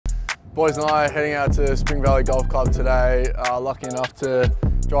Boys and I are heading out to Spring Valley Golf Club today. Lucky enough to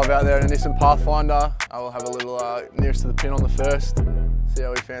drive out there in a Nissan Pathfinder. We'll have a little nearest to the pin on the first. See how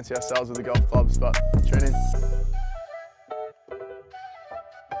we fancy ourselves with the golf clubs, but tune in.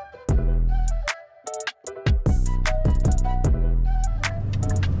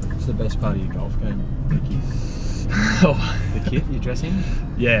 What's the best part of your golf game, Ricky? The kit you're dressing?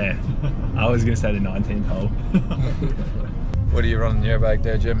 Yeah, I was going to say the 19th hole. What are you running your bag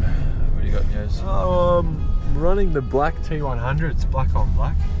there, Jim? What do you got in yours? Running the black T100. It's black on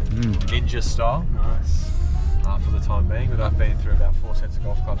black. Ninja style. Nice. For the time being, but I've been through about 4 sets of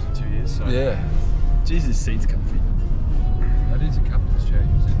golf clubs in 2 years. So. Yeah. Jesus, seat's comfy. That is a captain's chair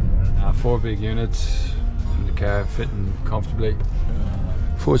you're sitting in. 4 big units in the car, fitting comfortably.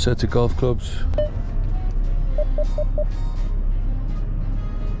 4 sets of golf clubs.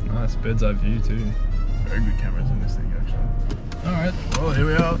 Nice bird's eye view too. Very good cameras in this thing actually. Alright, well here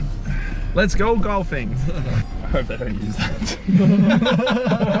we are. Let's go golfing! I hope they don't use that.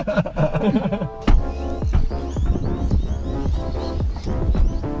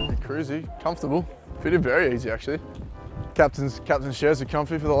 Cruisy, comfortable. Fitted very easy actually. Captain's shirts are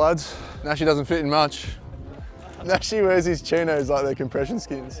comfy for the lads. Nashi doesn't fit in much. Nashi wears his chinos like they're compression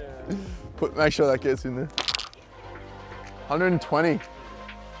skins. Make sure that gets in there. 120.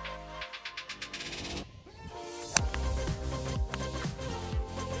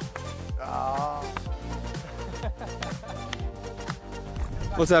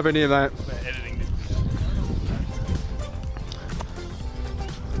 What's happening here, mate? We're editing this.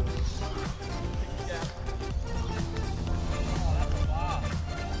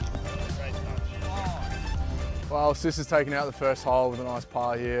 Well, Sis has taken out the first hole with a nice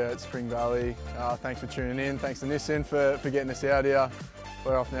par here at Spring Valley. Thanks for tuning in. Thanks to Nissan for getting us out here.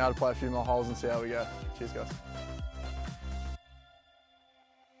 We're off now to play a few more holes and see how we go. Cheers, guys.